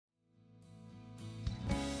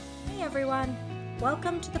everyone.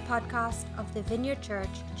 Welcome to the podcast of the Vineyard Church,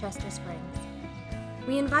 Chester Springs.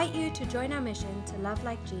 We invite you to join our mission to love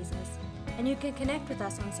like Jesus, and you can connect with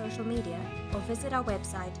us on social media or visit our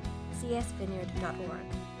website, csvineyard.org.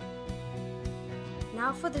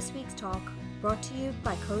 Now for this week's talk, brought to you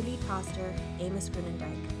by co-lead pastor Amos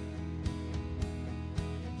Grunendijk.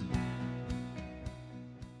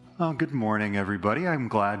 Well, good morning, everybody. I'm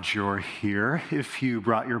glad you're here. If you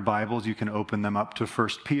brought your Bibles, you can open them up to 1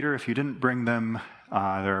 Peter. If you didn't bring them,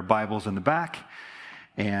 there are Bibles in the back.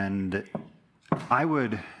 And I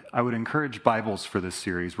would encourage Bibles for this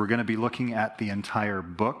series. We're going to be looking at the entire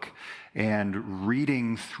book and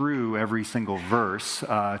reading through every single verse.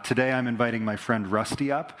 Today, I'm inviting my friend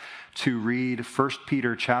Rusty up to read 1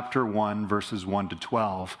 Peter chapter 1, verses 1 to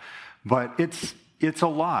 12. But it's a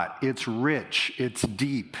lot. It's rich. It's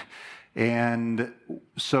deep. And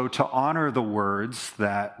so to honor the words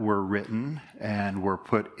that were written and were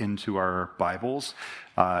put into our Bibles,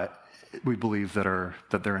 we believe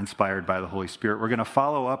that they're inspired by the Holy Spirit. We're going to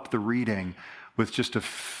follow up the reading with just a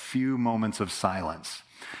few moments of silence.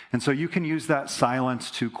 And so you can use that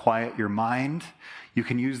silence to quiet your mind. You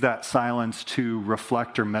can use that silence to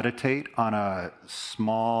reflect or meditate on a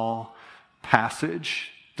small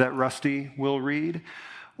passage that Rusty will read,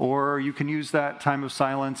 or you can use that time of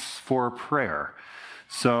silence for prayer.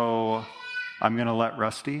 So I'm going to let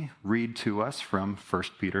Rusty read to us from 1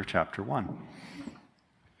 Peter chapter 1.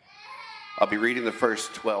 I'll be reading the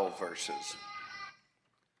first 12 verses.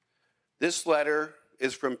 This letter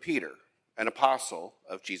is from Peter, an apostle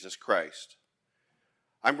of Jesus Christ.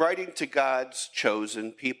 I'm writing to God's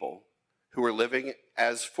chosen people who are living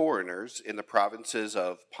as foreigners in the provinces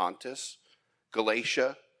of Pontus,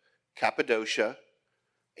 Galatia, Cappadocia,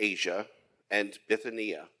 Asia, and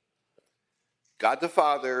Bithynia. God the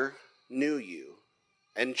Father knew you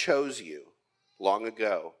and chose you long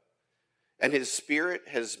ago, and his Spirit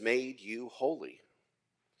has made you holy.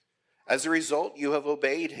 As a result, you have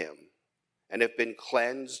obeyed him and have been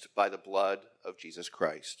cleansed by the blood of Jesus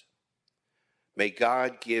Christ. May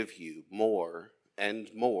God give you more and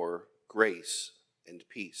more grace and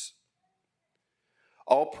peace.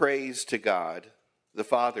 All praise to God, the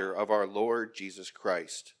Father of our Lord Jesus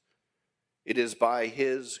Christ. It is by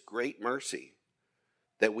his great mercy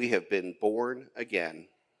that we have been born again,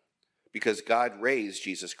 because God raised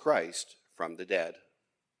Jesus Christ from the dead.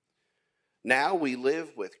 Now we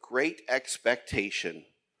live with great expectation,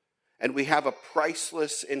 and we have a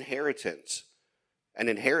priceless inheritance, an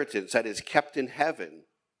inheritance that is kept in heaven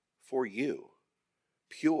for you,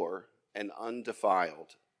 pure and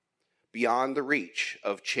undefiled, beyond the reach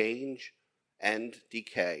of change and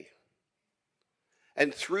decay.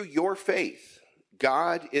 And through your faith,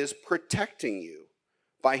 God is protecting you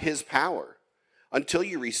by his power until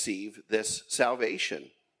you receive this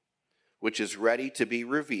salvation, which is ready to be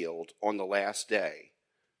revealed on the last day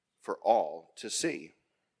for all to see.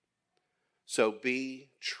 So be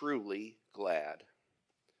truly glad.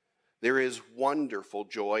 There is wonderful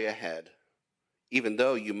joy ahead, even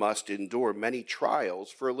though you must endure many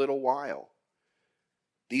trials for a little while.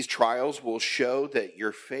 These trials will show that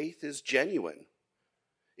your faith is genuine.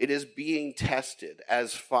 It is being tested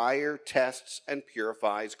as fire tests and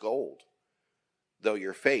purifies gold, though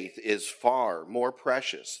your faith is far more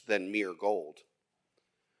precious than mere gold.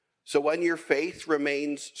 So when your faith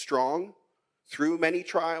remains strong through many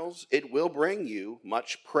trials, it will bring you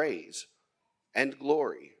much praise and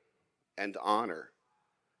glory and honor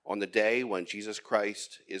on the day when Jesus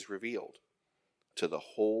Christ is revealed to the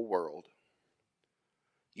whole world.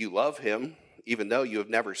 You love him, even though you have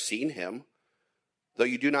never seen him. Though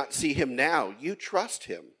you do not see him now, you trust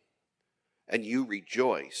him, and you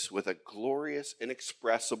rejoice with a glorious,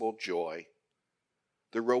 inexpressible joy.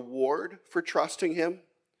 The reward for trusting him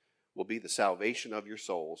will be the salvation of your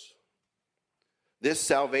souls. This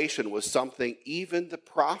salvation was something even the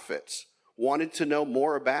prophets wanted to know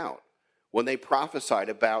more about when they prophesied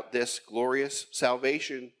about this glorious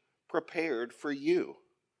salvation prepared for you.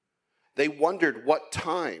 They wondered what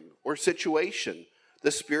time or situation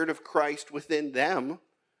the Spirit of Christ within them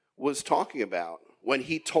was talking about when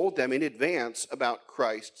he told them in advance about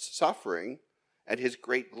Christ's suffering and his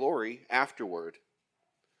great glory afterward.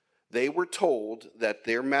 They were told that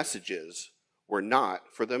their messages were not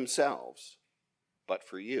for themselves, but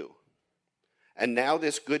for you. And now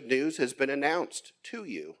this good news has been announced to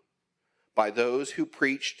you by those who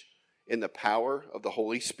preached in the power of the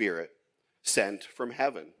Holy Spirit sent from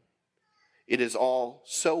heaven. It is all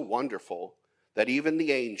so wonderful that even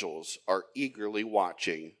the angels are eagerly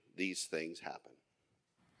watching these things happen.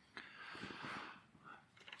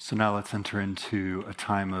 So now let's enter into a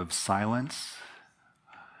time of silence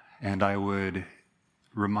And I would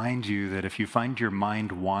remind you that if you find your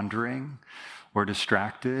mind wandering or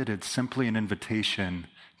distracted, it's simply an invitation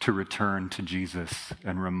to return to Jesus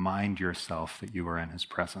and remind yourself that you are in his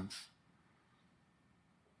presence.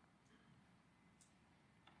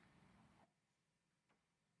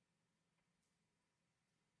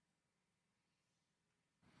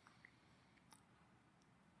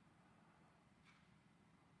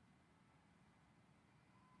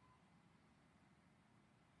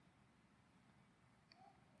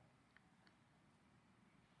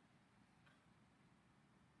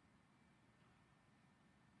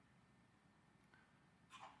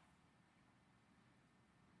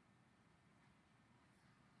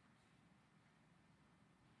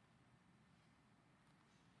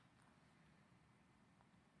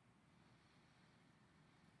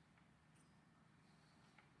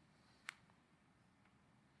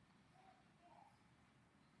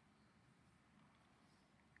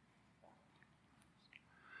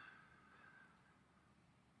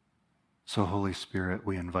 So, Holy Spirit,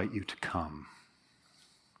 we invite you to come.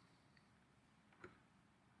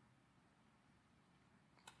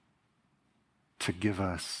 To give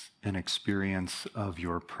us an experience of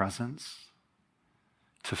your presence,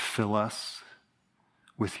 to fill us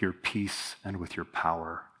with your peace and with your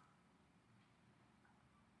power.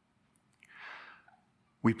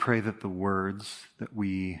 We pray that the words that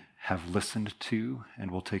we have listened to and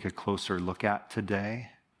will take a closer look at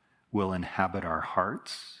today will inhabit our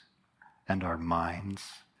hearts and our minds,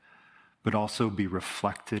 but also be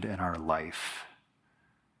reflected in our life.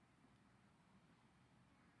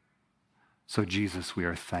 So, Jesus, we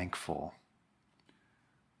are thankful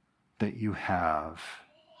that you have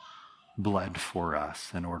bled for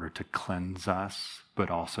us in order to cleanse us, but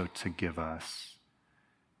also to give us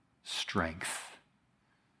strength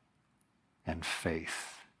and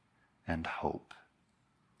faith and hope.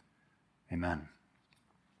 Amen.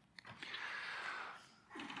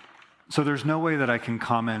 So there's no way that I can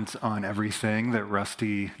comment on everything that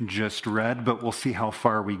Rusty just read, but we'll see how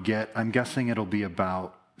far we get. I'm guessing it'll be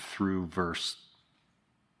about through verse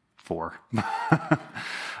 4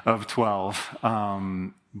 of 12.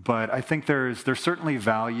 But I think there's certainly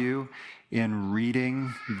value in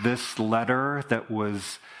reading this letter that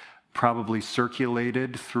was probably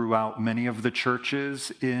circulated throughout many of the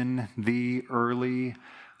churches in the early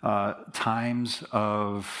times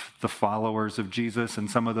of the followers of Jesus, and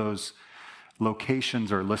some of those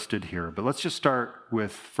locations are listed here. But let's just start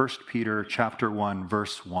with 1 Peter chapter 1,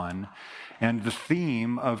 verse 1. And the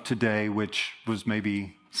theme of today, which was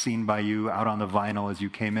maybe seen by you out on the vinyl as you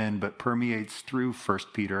came in, but permeates through 1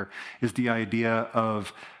 Peter, is the idea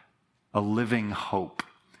of a living hope.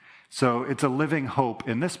 So it's a living hope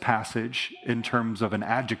in this passage in terms of an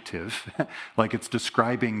adjective, like it's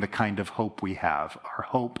describing the kind of hope we have. Our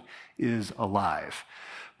hope is alive.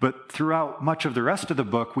 But throughout much of the rest of the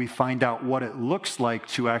book, we find out what it looks like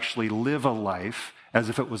to actually live a life as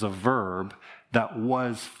if it was a verb that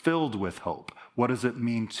was filled with hope. What does it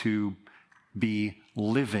mean to be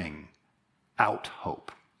living out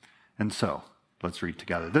hope? And so, let's read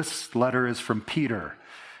together. This letter is from Peter,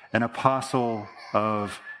 an apostle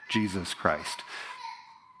of Jesus Christ.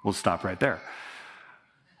 We'll stop right there.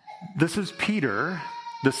 This is Peter,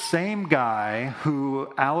 the same guy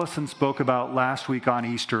who Allison spoke about last week on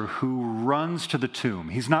Easter, who runs to the tomb.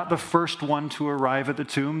 He's not the first one to arrive at the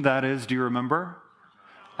tomb. That is, do you remember?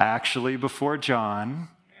 Actually, before John,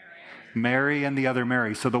 Mary and the other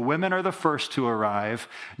Mary. So the women are the first to arrive.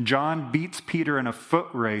 John beats Peter in a foot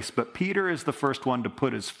race, but Peter is the first one to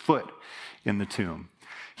put his foot in the tomb.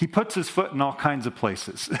 He puts his foot in all kinds of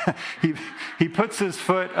places. He puts his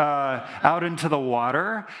foot out into the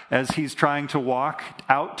water as he's trying to walk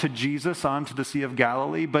out to Jesus onto the Sea of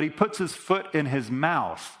Galilee, but he puts his foot in his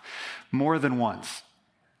mouth more than once.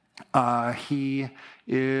 He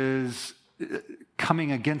is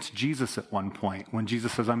coming against Jesus at one point when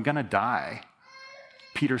Jesus says, "I'm going to die."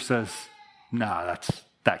 Peter says, "No,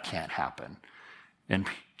 that can't happen." And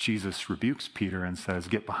Jesus rebukes Peter and says,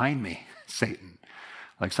 "Get behind me, Satan.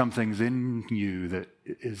 Like something's in you that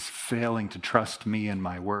is failing to trust me and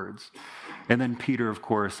my words." And then Peter, of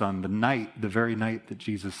course, on the very night that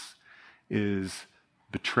Jesus is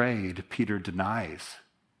betrayed, Peter denies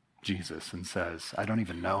Jesus and says, "I don't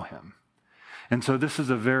even know him." And so this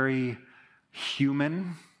is a very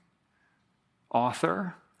human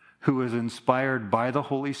author who is inspired by the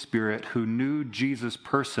Holy Spirit, who knew Jesus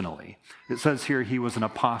personally. It says here he was an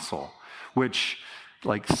apostle, which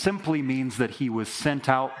simply means that he was sent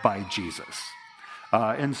out by Jesus.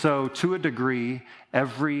 And so to a degree,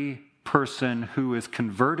 every person who is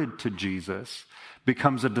converted to Jesus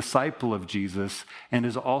becomes a disciple of Jesus, and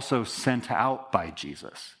is also sent out by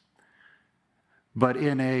Jesus. But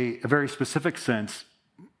in a very specific sense,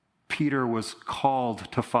 Peter was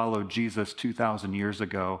called to follow Jesus 2,000 years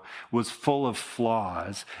ago, was full of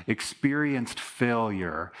flaws, experienced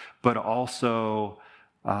failure, but also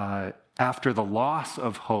after the loss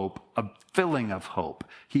of hope, a filling of hope.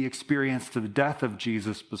 He experienced the death of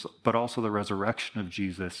Jesus, but also the resurrection of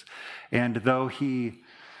Jesus. And though he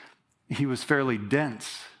was fairly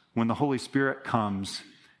dense, when the Holy Spirit comes,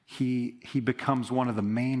 he becomes one of the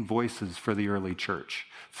main voices for the early church.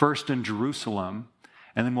 First in Jerusalem,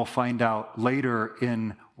 and then we'll find out later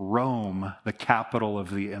in Rome, the capital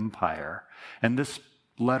of the empire. And this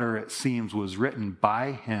letter, it seems, was written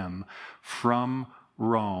by him from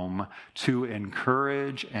Rome to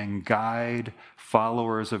encourage and guide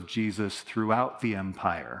followers of Jesus throughout the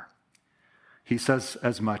empire. He says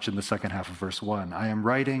as much in the second half of verse 1. I am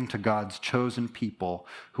writing to God's chosen people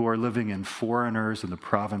who are living in foreigners in the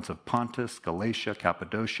province of Pontus, Galatia,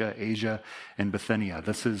 Cappadocia, Asia, and Bithynia.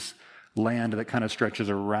 This is land that kind of stretches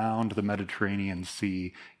around the Mediterranean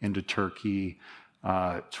Sea into Turkey,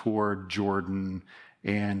 toward Jordan,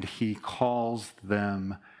 and he calls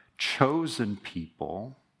them chosen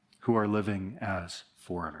people who are living as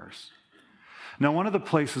foreigners. Now, one of the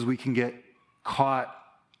places we can get caught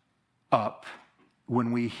up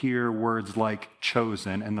when we hear words like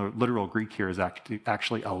chosen, and the literal Greek here is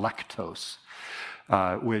actually electos,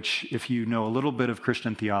 which, if you know a little bit of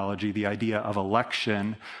Christian theology, the idea of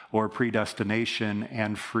election or predestination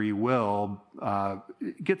and free will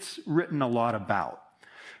gets written a lot about.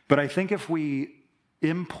 But I think if we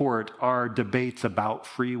import our debates about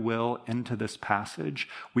free will into this passage,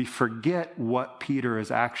 we forget what Peter is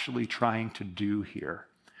actually trying to do here.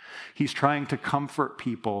 He's trying to comfort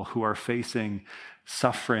people who are facing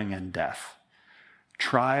suffering and death,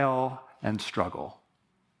 trial and struggle.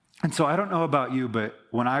 And so I don't know about you, but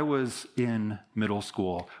when I was in middle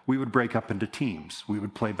school, we would break up into teams. We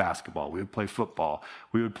would play basketball. We would play football.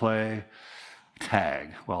 We would play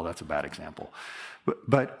tag. Well, that's a bad example.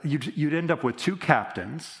 But you'd end up with two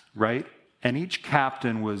captains, right? And each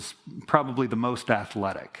captain was probably the most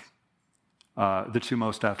athletic, the two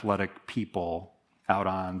most athletic people out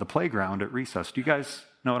on the playground at recess. Do you guys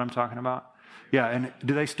know what I'm talking about? Yeah, and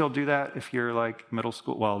do they still do that if you're like middle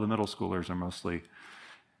school? Well, the middle schoolers are mostly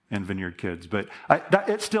in Vineyard Kids, but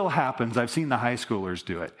it still happens. I've seen the high schoolers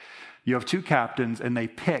do it. You have two captains, and they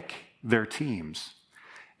pick their teams.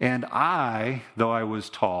 And I, though I was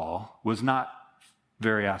tall, was not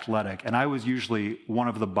very athletic, and I was usually one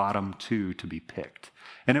of the bottom two to be picked.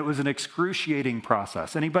 And it was an excruciating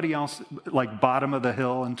process. Anybody else like bottom of the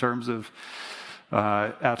hill in terms of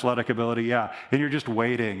athletic ability? Yeah. And you're just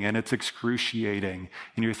waiting, and it's excruciating.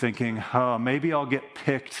 And you're thinking, oh, maybe I'll get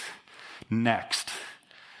picked next.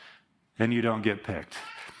 And you don't get picked.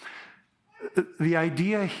 The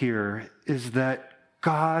idea here is that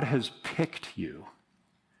God has picked you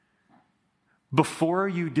before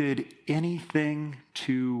you did anything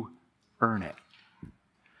to earn it.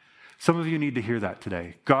 Some of you need to hear that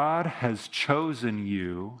today. God has chosen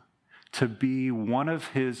you to be one of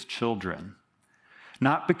his children,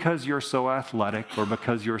 not because you're so athletic or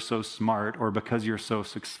because you're so smart or because you're so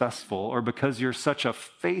successful or because you're such a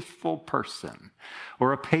faithful person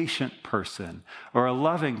or a patient person or a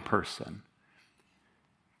loving person.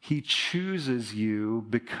 He chooses you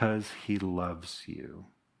because he loves you.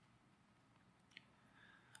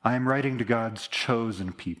 I am writing to God's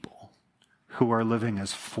chosen people who are living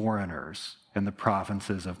as foreigners in the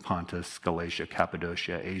provinces of Pontus, Galatia,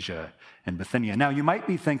 Cappadocia, Asia, and Bithynia. Now, you might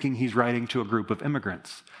be thinking he's writing to a group of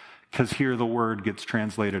immigrants, because here the word gets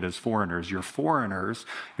translated as foreigners. You're foreigners,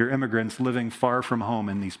 you're immigrants living far from home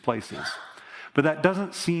in these places. But that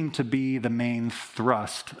doesn't seem to be the main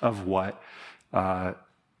thrust of what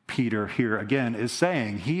Peter here again is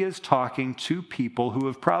saying. He is talking to people who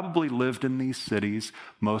have probably lived in these cities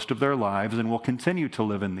most of their lives and will continue to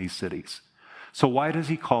live in these cities. So why does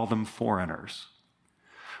he call them foreigners?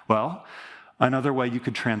 Well, another way you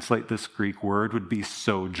could translate this Greek word would be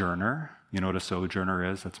sojourner. You know what a sojourner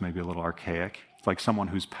is? That's maybe a little archaic. It's like someone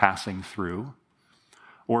who's passing through.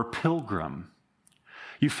 Or pilgrim.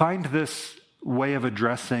 You find this way of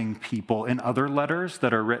addressing people in other letters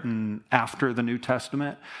that are written after the New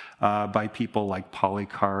Testament by people like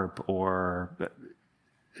Polycarp or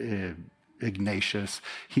Ignatius.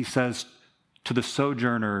 He says to the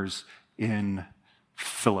sojourners in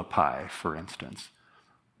Philippi, for instance,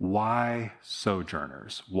 why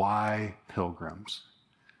sojourners? Why pilgrims?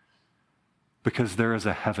 Because there is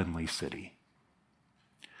a heavenly city,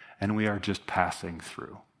 and we are just passing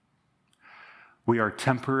through. We are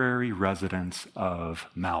temporary residents of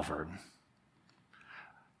Malvern.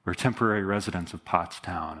 We're temporary residents of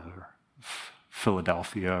Pottstown or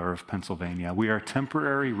Philadelphia or of Pennsylvania. We are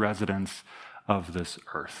temporary residents of this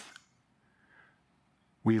earth.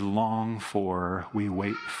 We long for, we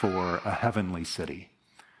wait for a heavenly city.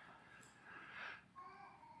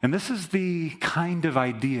 And this is the kind of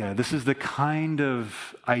idea, this is the kind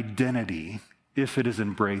of identity, if it is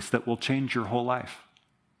embraced, that will change your whole life.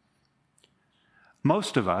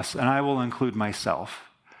 Most of us, and I will include myself,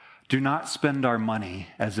 do not spend our money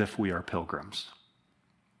as if we are pilgrims,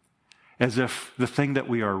 as if the thing that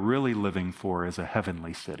we are really living for is a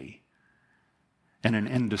heavenly city and an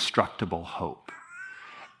indestructible hope.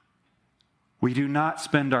 We do not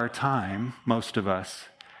spend our time, most of us,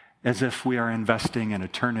 as if we are investing in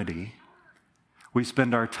eternity. We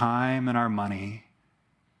spend our time and our money,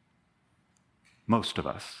 most of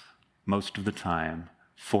us, most of the time,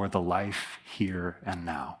 for the life here and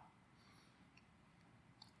now.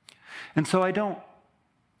 And so I don't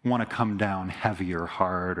want to come down heavy or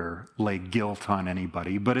hard or lay guilt on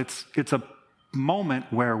anybody, but it's a moment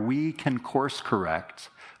where we can course correct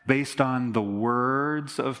based on the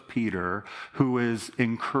words of Peter, who is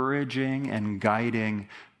encouraging and guiding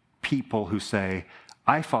people who say,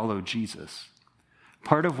 I follow Jesus.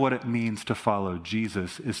 Part of what it means to follow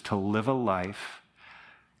Jesus is to live a life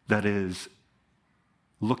that is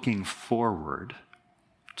looking forward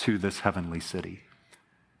to this heavenly city.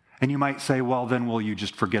 And you might say, well, then will you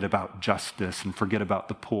just forget about justice and forget about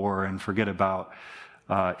the poor and forget about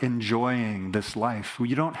enjoying this life? Well,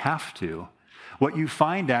 you don't have to. What you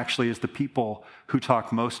find actually is the people who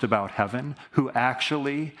talk most about heaven, who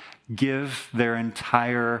actually give their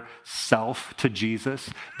entire self to Jesus,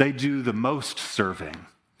 they do the most serving,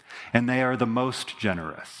 and they are the most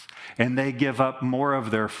generous, and they give up more of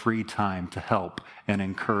their free time to help and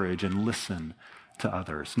encourage and listen to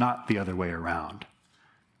others, not the other way around.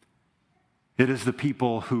 It is the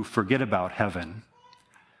people who forget about heaven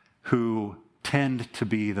who tend to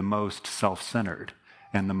be the most self-centered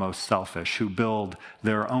and the most selfish, who build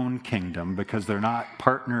their own kingdom because they're not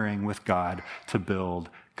partnering with God to build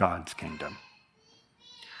God's kingdom.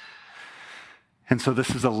 And so this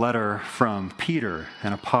is a letter from Peter,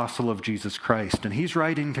 an apostle of Jesus Christ, and he's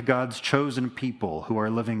writing to God's chosen people who are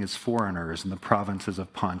living as foreigners in the provinces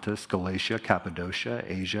of Pontus, Galatia, Cappadocia,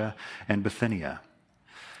 Asia, and Bithynia.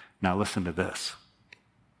 Now listen to this.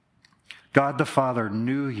 God the Father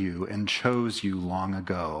knew you and chose you long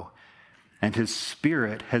ago, and his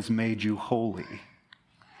Spirit has made you holy.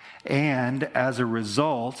 And as a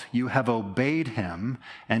result, you have obeyed him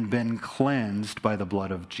and been cleansed by the blood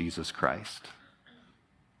of Jesus Christ.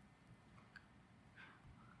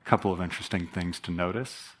 A couple of interesting things to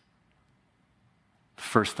notice. The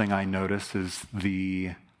first thing I notice is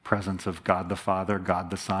the presence of God the Father, God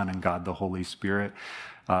the Son, and God the Holy Spirit.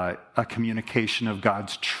 A communication of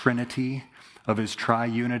God's Trinity, of his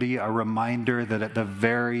triunity, a reminder that at the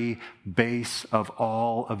very base of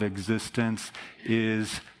all of existence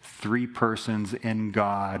is three persons in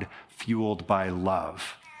God fueled by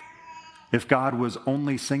love. If God was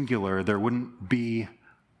only singular, there wouldn't be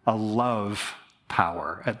a love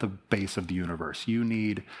power at the base of the universe. You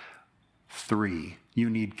need three. You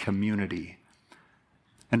need community.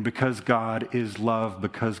 And because God is love,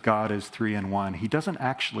 because God is three in one, he doesn't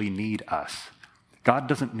actually need us. God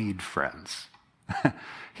doesn't need friends.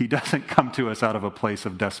 He doesn't come to us out of a place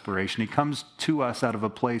of desperation. He comes to us out of a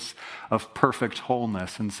place of perfect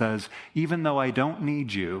wholeness and says, even though I don't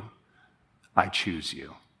need you, I choose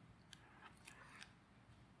you.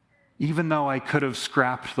 Even though I could have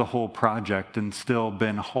scrapped the whole project and still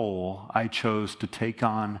been whole, I chose to take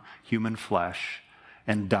on human flesh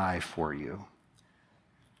and die for you.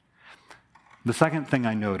 The second thing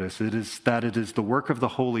I notice is that it is the work of the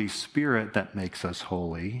Holy Spirit that makes us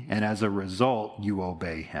holy, and as a result, you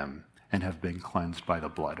obey him and have been cleansed by the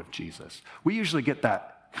blood of Jesus. We usually get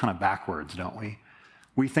that kind of backwards, don't we?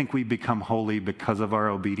 We think we become holy because of our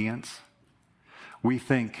obedience. We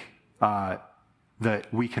think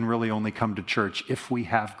that we can really only come to church if we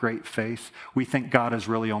have great faith. We think God is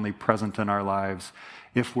really only present in our lives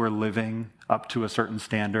if we're living up to a certain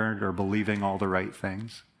standard or believing all the right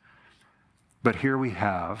things. But here we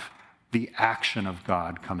have the action of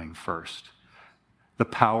God coming first, the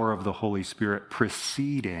power of the Holy Spirit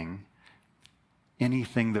preceding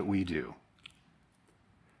anything that we do.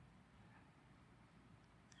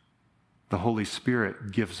 The Holy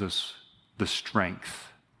Spirit gives us the strength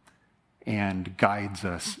and guides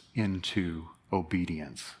us into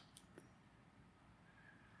obedience.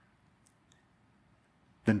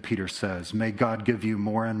 Then Peter says, may God give you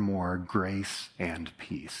more and more grace and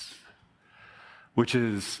peace. which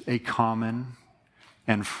is a common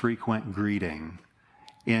and frequent greeting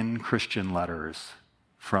in Christian letters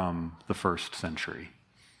from the first century.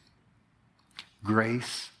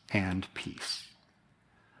 Grace and peace.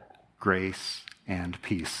 Grace and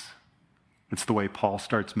peace. It's the way Paul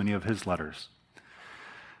starts many of his letters.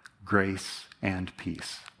 Grace and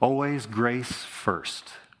peace. Always grace first,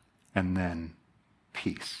 and then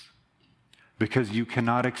peace. Because you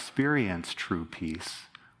cannot experience true peace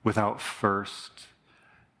without first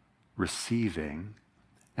receiving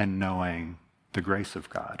and knowing the grace of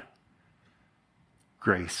God.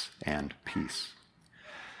 Grace and peace.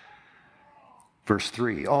 Verse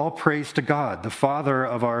 3, all praise to God, the Father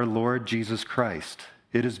of our Lord Jesus Christ.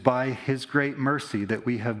 It is by his great mercy that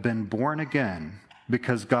we have been born again,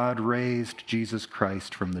 because God raised Jesus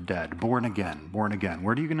Christ from the dead. Born again, born again.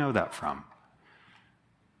 Where do you know that from?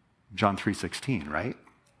 John 3:16, right?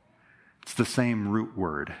 It's the same root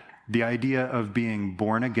word. The idea of being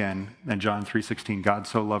born again, in John 3:16, God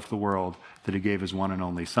so loved the world that he gave his one and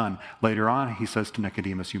only Son. Later on, he says to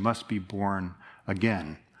Nicodemus, you must be born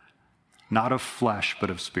again, not of flesh, but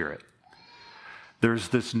of spirit. There's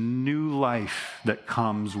this new life that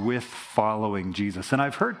comes with following Jesus. And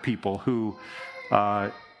I've heard people who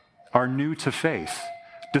are new to faith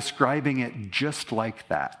describing it just like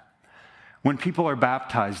that. When people are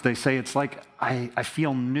baptized, they say, it's like, I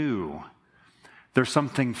feel new. There's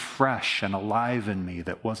something fresh and alive in me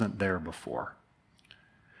that wasn't there before.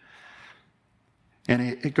 And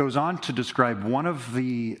it goes on to describe one of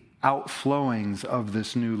the outflowings of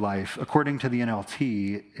this new life. According to the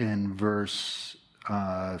NLT, in verse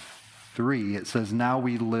 3, it says, now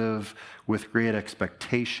we live with great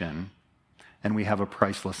expectation, and we have a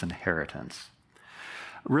priceless inheritance.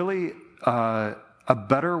 Really, a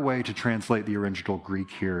better way to translate the original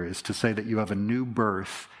Greek here is to say that you have a new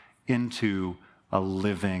birth into a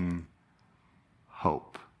living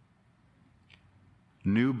hope.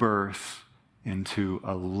 New birth into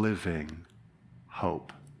a living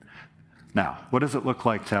hope. Now, what does it look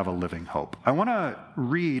like to have a living hope? I want to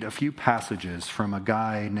read a few passages from a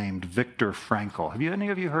guy named Viktor Frankl. Have any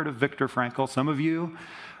of you heard of Viktor Frankl? Some of you?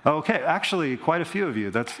 Okay, actually, quite a few of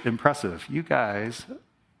you. That's impressive. You guys,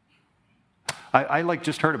 I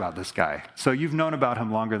just heard about this guy. So you've known about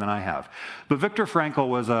him longer than I have. But Viktor Frankl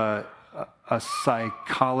was a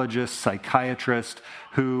psychologist, psychiatrist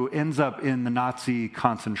who ends up in the Nazi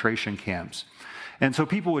concentration camps. And so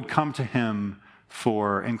people would come to him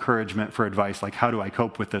for encouragement, for advice, like, how do I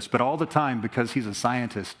cope with this? But all the time, because he's a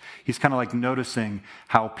scientist, he's kind of like noticing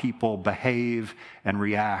how people behave and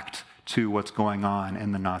react to what's going on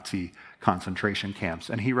in the Nazi concentration camps.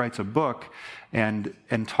 And he writes a book and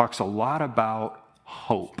talks a lot about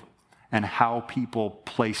hope and how people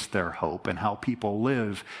place their hope and how people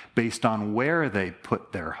live based on where they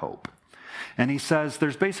put their hope. And he says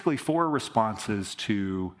there's basically 4 responses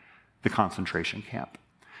to the concentration camp.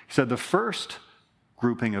 He said the first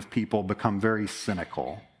grouping of people become very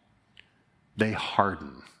cynical. They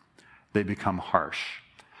harden. They become harsh.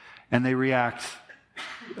 And they react,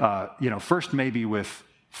 first maybe with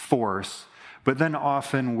force, but then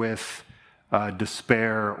often with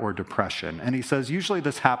despair or depression. And he says usually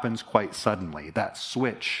this happens quite suddenly, that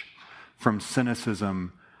switch from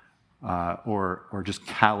cynicism or just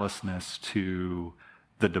callousness to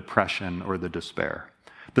the depression or the despair,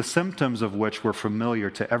 the symptoms of which were familiar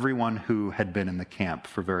to everyone who had been in the camp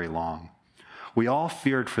for very long. We all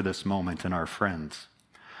feared for this moment in our friends.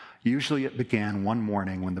 Usually it began one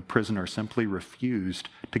morning when the prisoner simply refused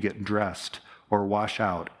to get dressed or wash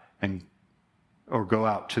out or go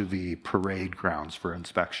out to the parade grounds for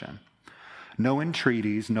inspection. No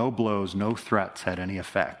entreaties, no blows, no threats had any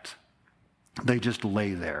effect. They just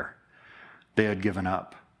lay there. They had given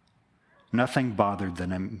up. Nothing bothered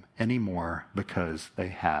them anymore because they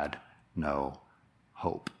had no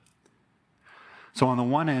hope. So on the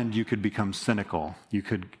one end, you could become cynical. You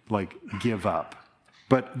could give up.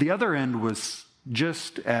 But the other end was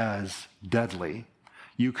just as deadly.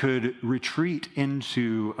 You could retreat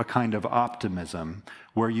into a kind of optimism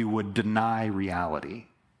where you would deny reality.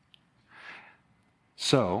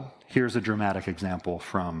 So here's a dramatic example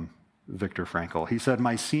from Viktor Frankl. He said,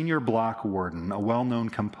 my senior block warden, a well-known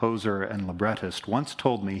composer and librettist, once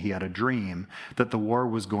told me he had a dream that the war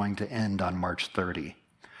was going to end on March 30.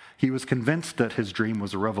 He was convinced that his dream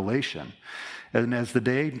was a revelation. And as the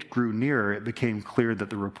day grew nearer, it became clear that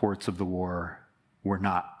the reports of the war were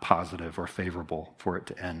not positive or favorable for it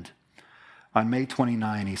to end. On May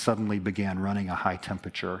 29, he suddenly began running a high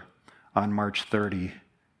temperature. On March 30,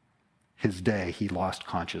 his day, he lost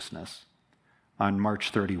consciousness. On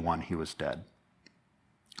March 31, he was dead.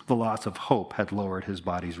 The loss of hope had lowered his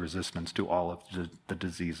body's resistance to all of the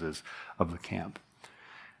diseases of the camp.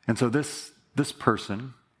 And so this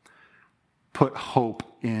person put hope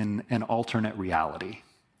in an alternate reality,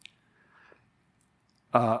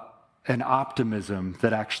 an optimism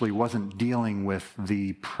that actually wasn't dealing with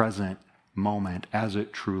the present moment as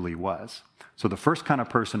it truly was. So the first kind of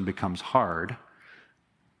person becomes hard.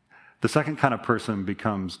 The second kind of person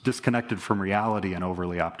becomes disconnected from reality and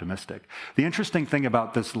overly optimistic. The interesting thing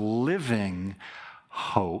about this living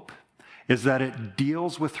hope is that it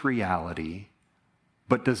deals with reality,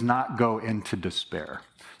 but does not go into despair.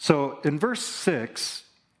 So in verse 6,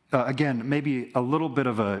 again, maybe a little bit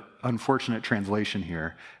of an unfortunate translation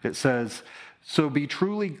here. It says, "So be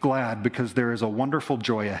truly glad because there is a wonderful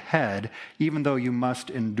joy ahead, even though you must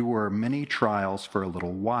endure many trials for a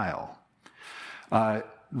little while."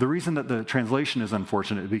 The reason that the translation is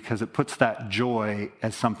unfortunate is because it puts that joy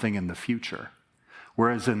as something in the future,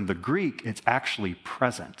 whereas in the Greek, it's actually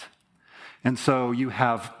present. And so you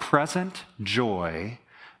have present joy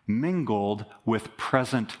mingled with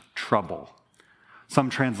present trouble. Some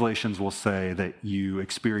translations will say that you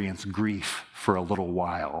experience grief for a little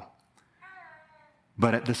while,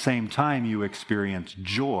 but at the same time you experience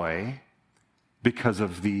joy because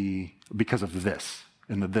of this.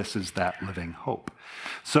 And this is that living hope.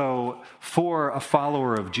 So for a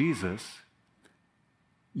follower of Jesus,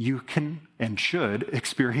 you can and should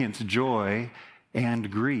experience joy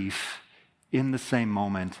and grief in the same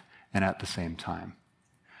moment and at the same time.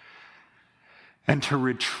 And to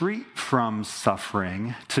retreat from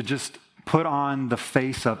suffering, to just put on the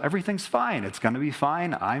face of everything's fine, it's going to be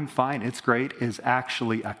fine, I'm fine, it's great, is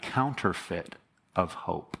actually a counterfeit of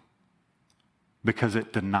hope because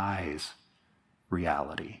it denies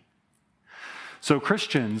reality. So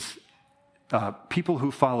Christians, people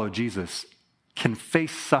who follow Jesus, can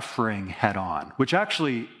face suffering head on, which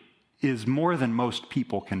actually is more than most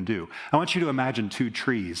people can do. I want you to imagine two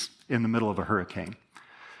trees in the middle of a hurricane.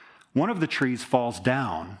 One of the trees falls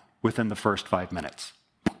down within the first 5 minutes.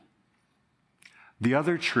 The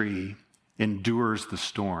other tree endures the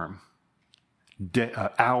storm,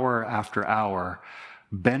 hour after hour,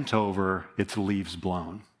 bent over, its leaves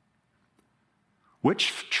blown.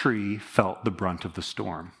 Which tree felt the brunt of the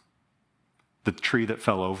storm? The tree that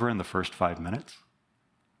fell over in the first 5 minutes?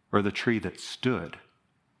 Or the tree that stood?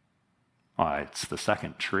 It's the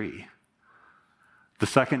second tree. The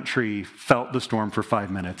second tree felt the storm for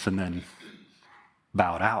 5 minutes and then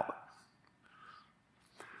bowed out.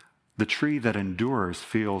 The tree that endures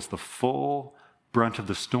feels the full brunt of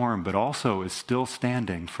the storm, but also is still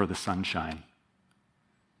standing for the sunshine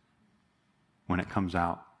when it comes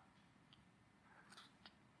out.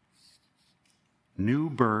 New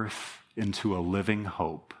birth into a living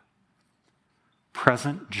hope,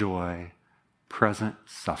 present joy, present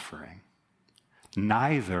suffering,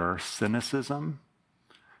 neither cynicism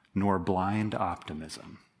nor blind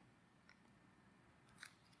optimism.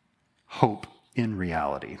 Hope in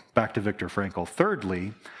reality. Back to Viktor Frankl.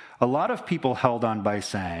 Thirdly, a lot of people held on by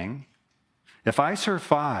saying, if I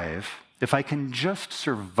survive, if I can just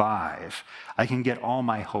survive, I can get all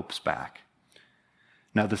my hopes back.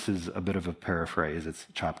 Now, this is a bit of a paraphrase. It's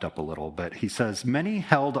chopped up a little, but he says, many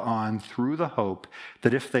held on through the hope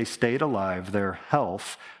that if they stayed alive, their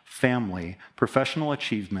health, family, professional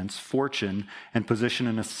achievements, fortune, and position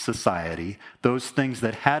in a society, those things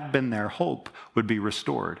that had been their hope, would be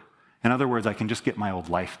restored. In other words, I can just get my old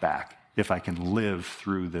life back if I can live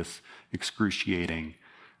through this excruciating,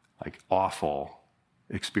 awful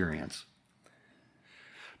experience.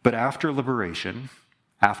 But after liberation,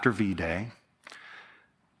 after V-Day,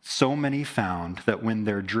 so many found that when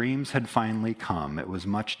their dreams had finally come, it was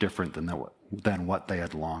much different than what they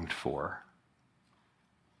had longed for.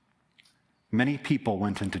 Many people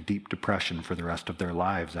went into deep depression for the rest of their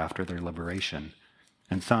lives after their liberation,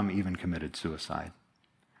 and some even committed suicide.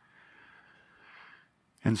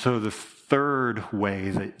 And so the third way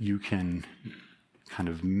that you can kind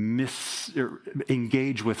of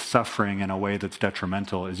engage with suffering in a way that's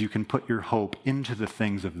detrimental is you can put your hope into the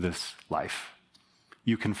things of this life.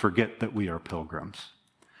 You can forget that we are pilgrims.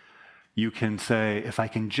 You can say, if I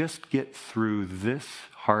can just get through this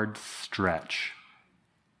hard stretch,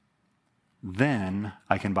 then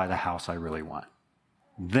I can buy the house I really want.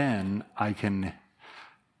 Then I can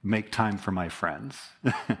make time for my friends.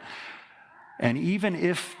 And even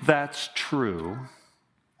if that's true,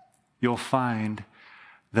 you'll find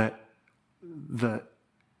that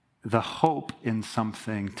the hope in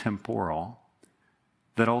something temporal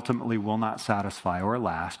that ultimately will not satisfy or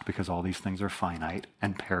last, because all these things are finite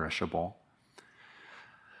and perishable,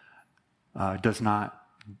 does not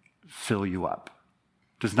fill you up.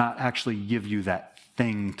 does not actually give you that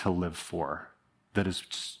thing to live for that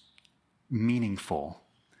is meaningful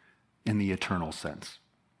in the eternal sense.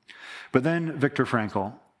 But then Viktor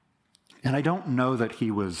Frankl, and I don't know that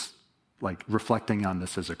he was like reflecting on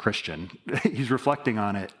this as a Christian. He's reflecting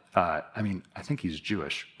on it, I think he's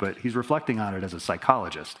Jewish, but he's reflecting on it as a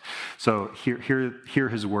psychologist. So hear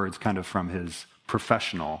his words kind of from his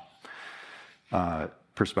professional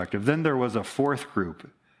perspective. Then there was a fourth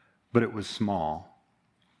group, but it was small.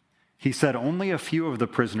 He said, only a few of the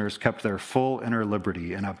prisoners kept their full inner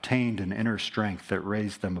liberty and obtained an inner strength that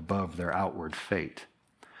raised them above their outward fate.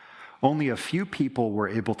 Only a few people were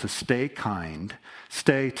able to stay kind,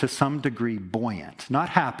 stay to some degree buoyant, not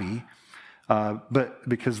happy, but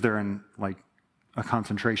because they're in like a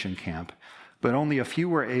concentration camp. But only a few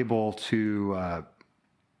were able to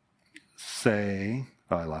say,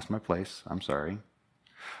 I lost my place, I'm sorry.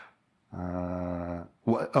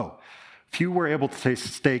 Few were able to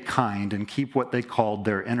stay kind and keep what they called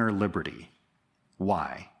their inner liberty.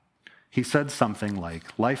 Why? He said something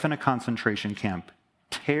like, life in a concentration camp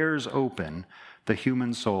tears open the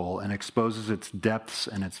human soul and exposes its depths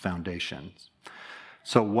and its foundations.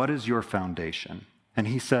 So what is your foundation? And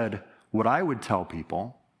he said, what I would tell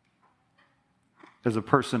people, as a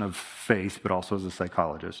person of faith, but also as a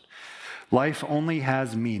psychologist, life only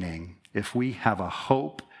has meaning if we have a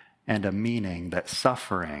hope and a meaning that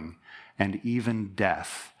suffering and even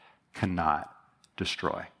death cannot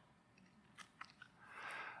destroy.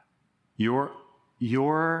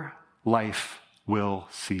 Your life will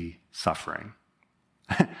see suffering.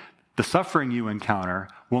 The suffering you encounter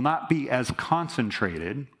will not be as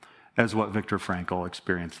concentrated as what Viktor Frankl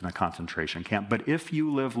experienced in a concentration camp, but if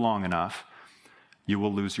you live long enough, you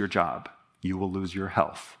will lose your job, you will lose your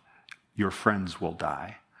health, your friends will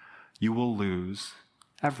die, you will lose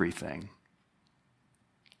everything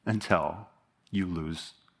until you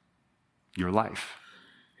lose your life.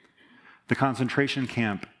 The concentration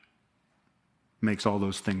camp makes all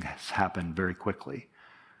those things happen very quickly.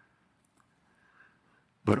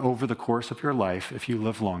 But over the course of your life, if you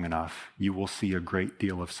live long enough, you will see a great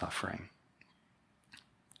deal of suffering.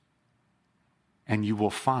 And you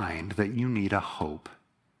will find that you need a hope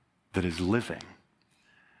that is living,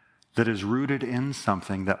 that is rooted in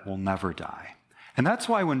something that will never die. And that's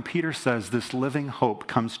why when Peter says this living hope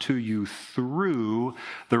comes to you through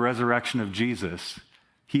the resurrection of Jesus,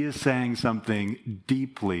 he is saying something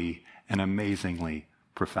deeply and amazingly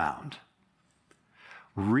profound.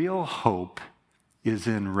 Real hope is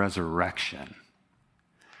in resurrection,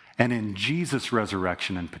 and in Jesus'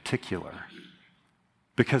 resurrection in particular.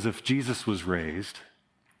 Because if Jesus was raised,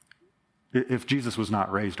 if Jesus was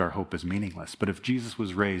not raised, our hope is meaningless. But if Jesus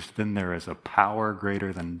was raised, then there is a power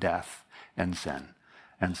greater than death and sin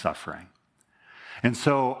and suffering. And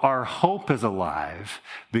so our hope is alive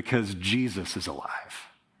because Jesus is alive.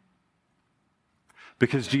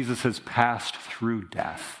 Because Jesus has passed through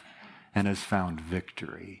death and has found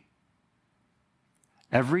victory.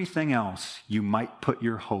 Everything else you might put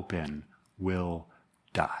your hope in will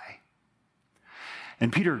die.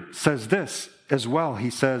 And Peter says this as well. He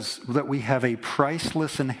says that we have a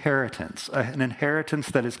priceless inheritance, an inheritance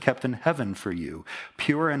that is kept in heaven for you,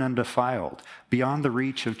 pure and undefiled, beyond the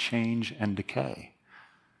reach of change and decay.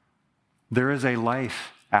 There is a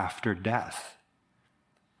life after death.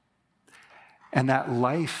 And that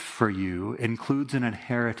life for you includes an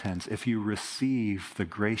inheritance if you receive the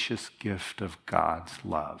gracious gift of God's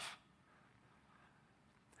love.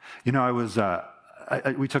 You know,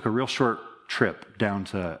 we took a real short trip down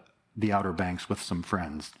to the Outer Banks with some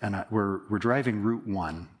friends, and we're driving Route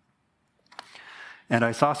 1, and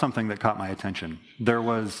I saw something that caught my attention. There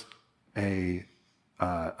was a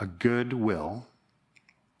Goodwill,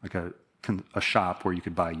 like a shop where you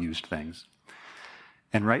could buy used things.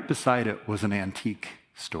 And right beside it was an antique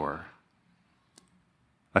store,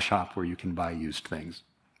 a shop where you can buy used things.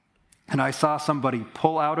 And I saw somebody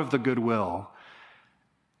pull out of the Goodwill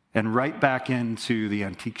and right back into the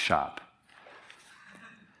antique shop.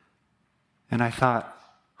 And I thought,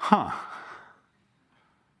 I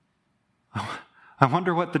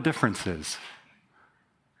wonder what the difference is.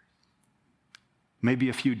 Maybe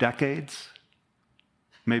a few decades,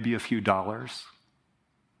 maybe a few dollars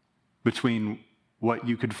between what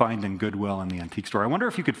you could find in Goodwill and the antique store. I wonder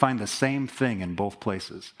if you could find the same thing in both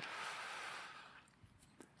places.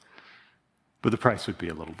 But the price would be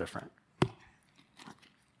a little different.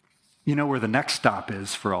 You know where the next stop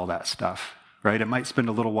is for all that stuff, right? It might spend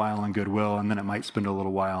a little while in Goodwill, and then it might spend a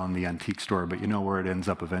little while in the antique store, but you know where it ends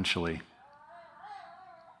up eventually?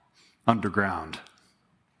 Underground.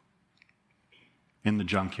 In the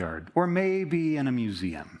junkyard. Or maybe in a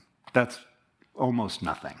museum. That's almost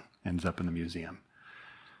nothing ends up in the museum.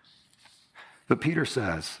 But Peter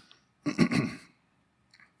says,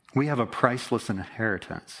 we have a priceless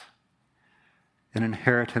inheritance, an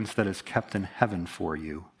inheritance that is kept in heaven for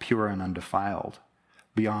you, pure and undefiled,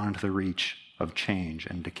 beyond the reach of change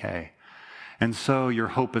and decay. And so your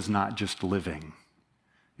hope is not just living,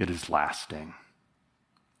 it is lasting.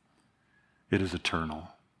 It is eternal.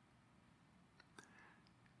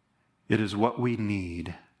 It is what we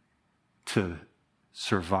need to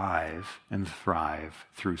survive and thrive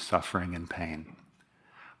through suffering and pain.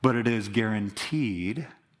 But it is guaranteed,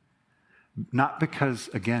 not because,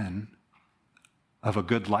 again, of a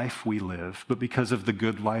good life we live, but because of the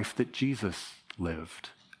good life that Jesus lived.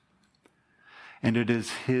 And it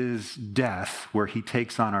is his death, where he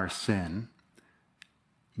takes on our sin,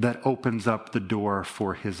 that opens up the door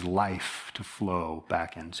for his life to flow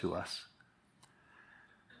back into us.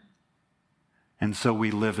 And so we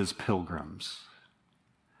live as pilgrims.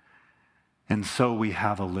 And so we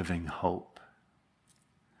have a living hope.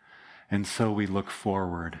 And so we look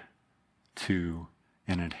forward to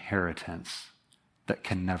an inheritance that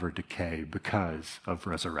can never decay because of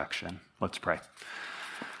resurrection. Let's pray.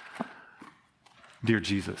 Dear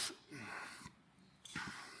Jesus,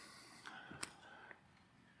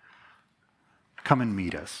 come and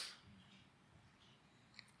meet us.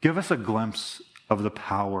 Give us a glimpse of the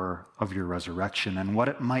power of your resurrection and what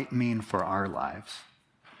it might mean for our lives.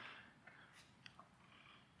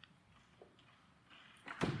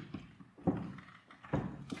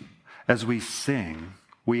 As we sing,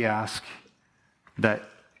 we ask that,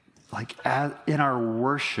 in our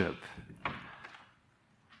worship,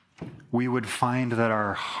 we would find that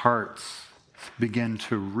our hearts begin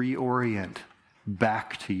to reorient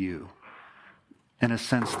back to you, in a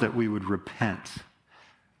sense that we would repent,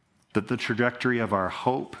 that the trajectory of our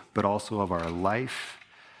hope, but also of our life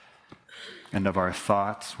and of our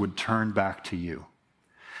thoughts would turn back to you.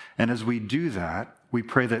 And as we do that, we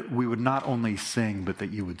pray that we would not only sing, but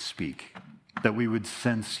that you would speak, that we would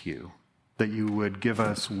sense you, that you would give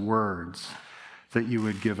us words, that you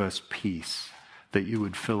would give us peace, that you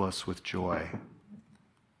would fill us with joy.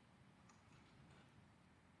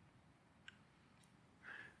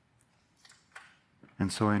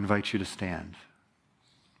 And so I invite you to stand.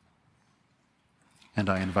 And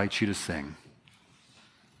I invite you to sing.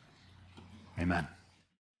 Amen.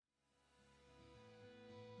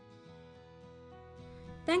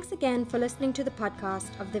 Thanks again for listening to the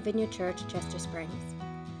podcast of the Vineyard Church, Chester Springs.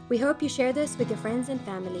 We hope you share this with your friends and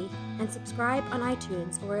family and subscribe on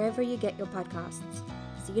iTunes or wherever you get your podcasts.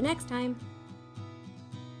 See you next time.